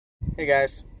Hey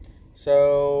guys,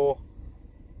 so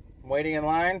I'm waiting in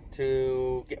line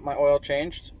to get my oil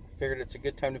changed. Figured it's a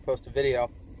good time to post a video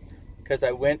because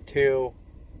I went to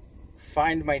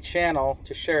find my channel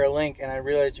to share a link and I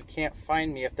realized you can't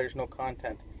find me if there's no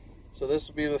content. So this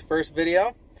will be the first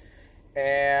video,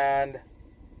 and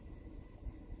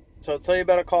so I'll tell you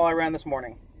about a call I ran this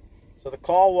morning. So the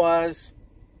call was,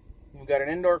 we've got an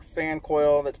indoor fan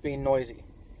coil that's being noisy.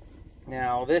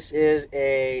 Now this is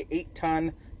a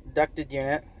 8-ton ducted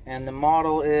unit, and the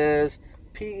model is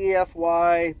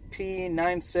PEFY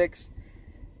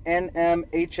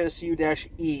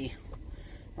P96NMHSU-E.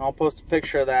 I'll post a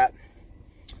picture of that.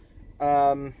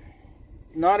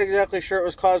 Not exactly sure what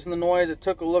was causing the noise. I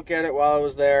took a look at it while I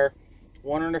was there,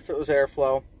 wondering if it was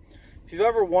airflow. If you've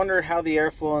ever wondered how the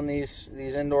airflow in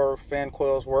these indoor fan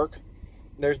coils work,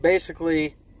 there's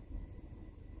basically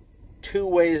two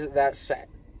ways that's set.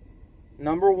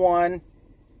 Number one,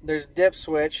 there's a dip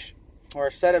switch, or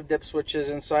a set of dip switches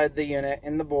inside the unit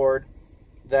in the board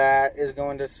that is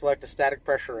going to select a static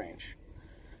pressure range.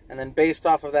 And then based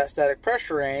off of that static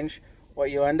pressure range,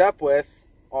 what you end up with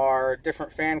are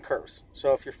different fan curves.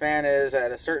 So if your fan is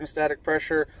at a certain static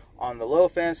pressure on the low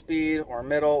fan speed or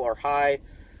middle or high,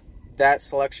 that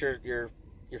selects your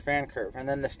fan curve. And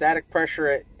then the static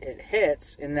pressure it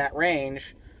hits in that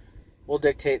range will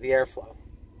dictate the airflow.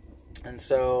 And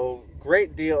so,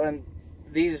 great deal. And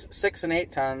these 6 and 8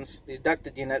 tons, these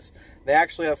ducted units, they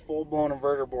actually have full-blown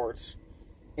inverter boards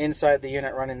inside the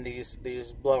unit running these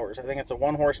blowers. I think it's a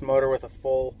 1-horse motor with a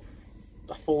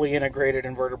fully integrated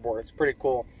inverter board. It's pretty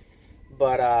cool.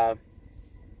 But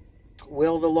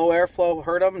will the low airflow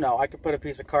hurt them? No, I could put a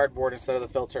piece of cardboard instead of the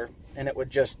filter, and it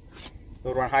would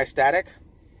run high static.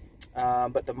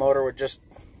 But the motor would just,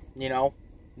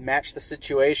 match the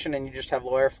situation, and you just have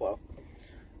low airflow.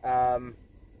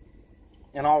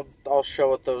 And I'll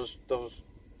show what those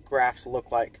graphs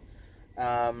look like.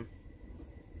 But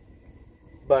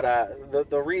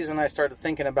the reason I started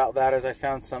thinking about that is I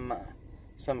found some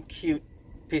cute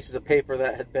pieces of paper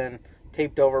that had been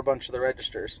taped over a bunch of the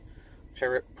registers, which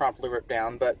I promptly ripped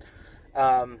down. But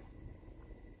low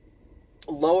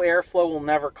airflow will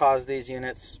never cause these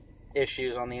units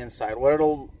issues on the inside.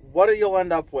 What you'll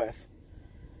end up with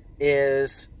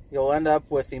is you'll end up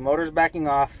with the motors backing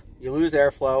off. You lose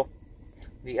airflow.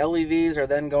 The LEVs are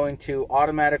then going to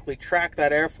automatically track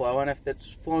that airflow, and if it's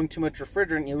flowing too much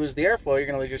refrigerant, you lose the airflow, you're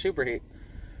going to lose your superheat.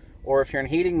 Or if you're in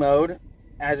heating mode,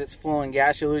 as it's flowing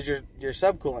gas, you lose your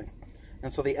subcooling.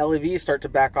 And so the LEVs start to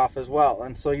back off as well.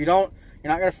 And so you're not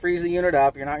going to freeze the unit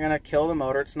up, you're not going to kill the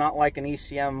motor. It's not like an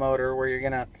ECM motor where you're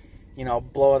going to,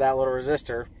 blow that little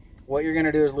resistor. What you're going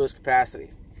to do is lose capacity.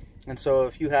 And so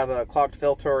if you have a clogged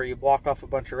filter or you block off a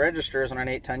bunch of registers on an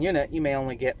 8-ton unit, you may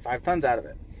only get 5 tons out of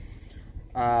it.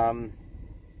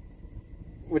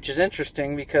 Which is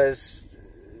interesting because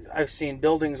I've seen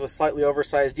buildings with slightly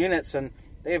oversized units and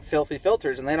they have filthy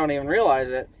filters and they don't even realize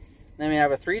it. They may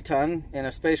have a 3-ton in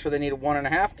a space where they need a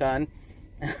 1.5 ton.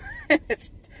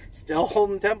 It's still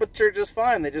holding temperature just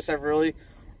fine. They just have really,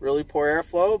 really poor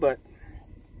airflow, but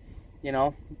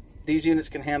these units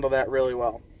can handle that really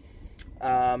well.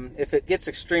 If it gets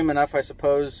extreme enough, I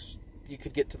suppose you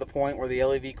could get to the point where the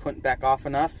LEV couldn't back off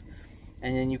enough,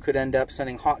 and then you could end up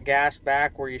sending hot gas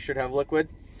back where you should have liquid,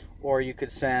 or you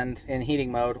could send in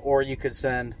heating mode, or you could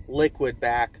send liquid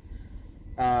back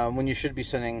when you should be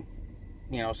sending,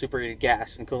 superheated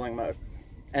gas in cooling mode.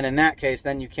 And in that case,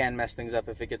 then you can mess things up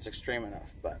if it gets extreme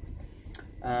enough. But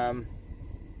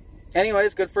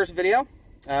anyways, good first video.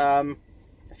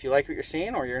 If you like what you're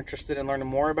seeing, or you're interested in learning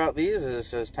more about these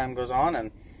as time goes on and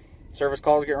service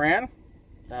calls get ran,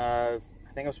 I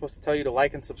think I'm supposed to tell you to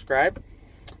like and subscribe.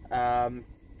 And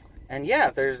yeah,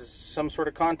 if there's some sort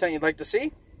of content you'd like to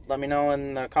see, let me know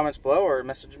in the comments below, or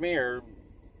message me, or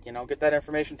get that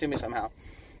information to me somehow.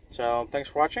 So thanks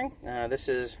for watching. This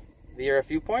is VRF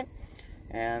Viewpoint,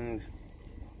 and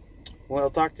we'll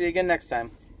talk to you again next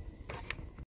time.